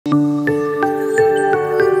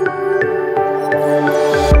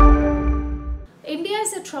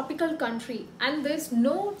free and there's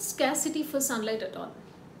no scarcity for sunlight at all.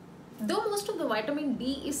 Though most of the vitamin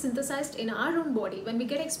D is synthesized in our own body when we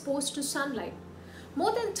get exposed to sunlight,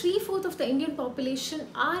 more than 3/4 of the Indian population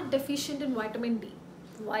are deficient in vitamin D.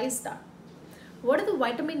 Why is that? What are the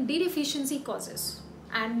vitamin D deficiency causes?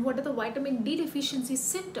 And what are the vitamin D deficiency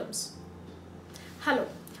symptoms? Hello,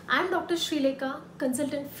 I'm Dr. Srilekha,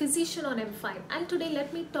 consultant physician on MFine, and today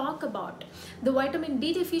let me talk about the vitamin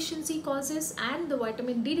D deficiency causes and the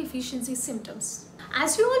vitamin D deficiency symptoms.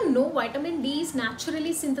 As you all know, vitamin D is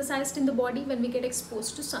naturally synthesized in the body when we get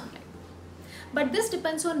exposed to sunlight. But this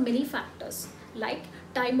depends on many factors like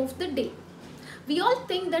time of the day. We all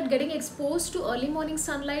think that getting exposed to early morning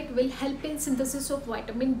sunlight will help in synthesis of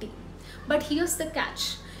vitamin D. But here's the catch.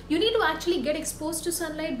 You need to actually get exposed to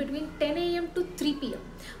sunlight between 10 a.m. to 3 p.m.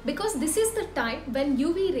 because this is the time when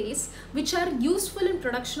UV rays, which are useful in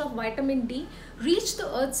production of vitamin D, reach the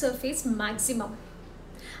earth's surface maximum.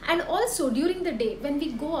 And also during the day when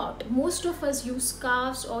we go out, most of us use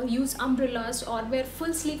scarves or use umbrellas or wear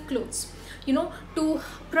full sleeve clothes, to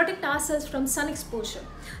protect ourselves from sun exposure.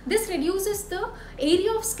 This reduces the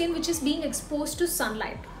area of skin which is being exposed to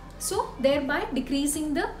sunlight, so thereby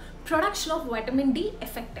decreasing the production of vitamin D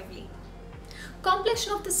effectively.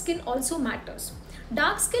 Complexion of the skin also matters.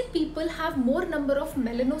 Dark skinned people have more number of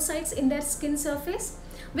melanocytes in their skin surface,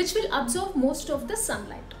 which will absorb most of the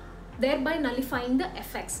sunlight, thereby nullifying the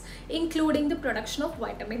effects, including the production of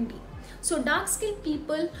vitamin D. So dark skinned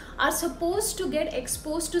people are supposed to get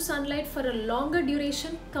exposed to sunlight for a longer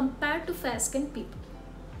duration compared to fair skinned people.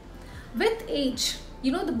 With age,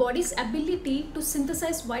 the body's ability to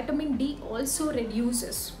synthesize vitamin D also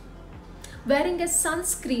reduces. Wearing a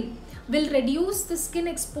sunscreen will reduce the skin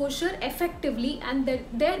exposure effectively and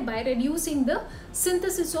thereby reducing the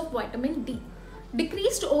synthesis of vitamin D.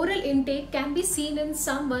 Decreased oral intake can be seen in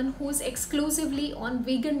someone who is exclusively on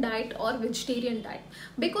vegan diet or vegetarian diet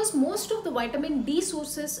because most of the vitamin D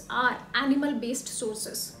sources are animal-based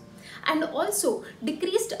sources. And also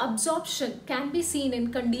decreased absorption can be seen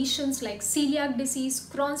in conditions like celiac disease,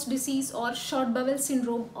 Crohn's disease or short bowel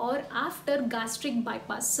syndrome or after gastric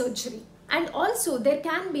bypass surgery. And also there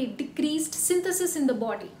can be decreased synthesis in the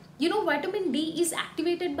body. Vitamin D is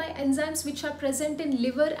activated by enzymes which are present in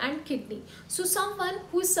liver and kidney. So someone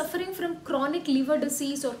who is suffering from chronic liver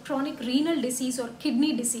disease or chronic renal disease or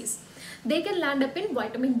kidney disease, they can land up in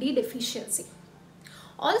vitamin D deficiency.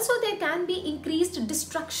 Also, there can be increased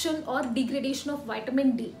destruction or degradation of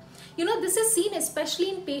vitamin D. This is seen especially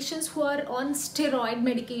in patients who are on steroid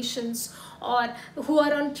medications or who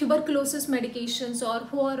are on tuberculosis medications or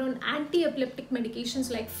who are on anti-epileptic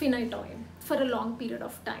medications like phenytoin for a long period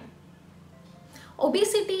of time.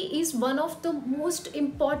 Obesity is one of the most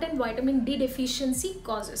important vitamin D deficiency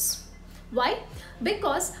causes. Why?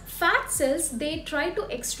 Because fat cells, they try to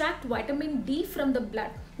extract vitamin D from the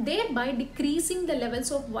blood, thereby decreasing the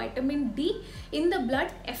levels of vitamin D in the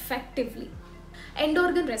blood effectively. End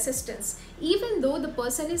organ resistance. Even though the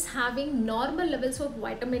person is having normal levels of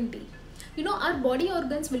vitamin D, our body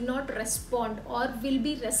organs will not respond or will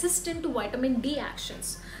be resistant to vitamin D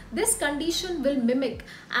actions. This condition will mimic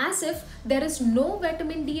as if there is no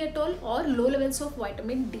vitamin D at all or low levels of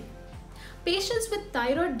vitamin D. Patients with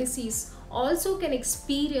thyroid disease also can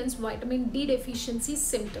experience vitamin D deficiency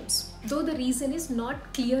symptoms, though the reason is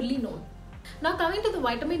not clearly known. Now coming to the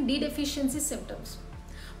vitamin D deficiency symptoms.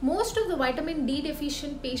 Most of the vitamin D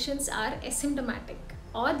deficient patients are asymptomatic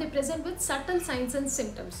or they present with subtle signs and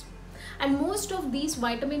symptoms. And most of these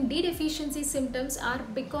vitamin D deficiency symptoms are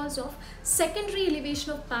because of secondary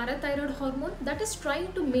elevation of parathyroid hormone that is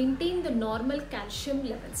trying to maintain the normal calcium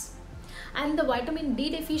levels. And the vitamin D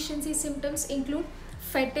deficiency symptoms include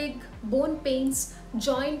fatigue, bone pains,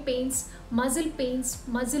 joint pains, muscle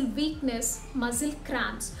weakness, muscle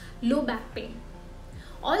cramps, low back pain.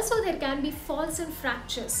 Also, there can be falls and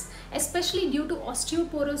fractures, especially due to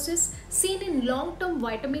osteoporosis seen in long-term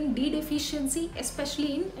vitamin D deficiency,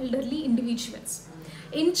 especially in elderly individuals.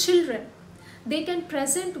 In children, they can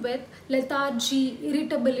present with lethargy,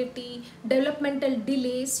 irritability, developmental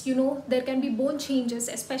delays, there can be bone changes,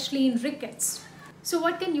 especially in rickets. So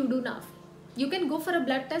what can you do now? You can go for a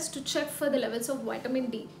blood test to check for the levels of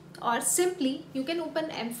vitamin D. Or simply, you can open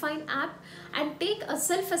MFine app and take a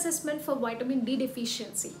self-assessment for vitamin D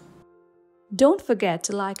deficiency. Don't forget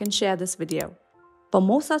to like and share this video. For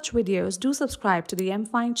more such videos, do subscribe to the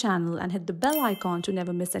MFine channel and hit the bell icon to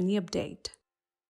never miss any update.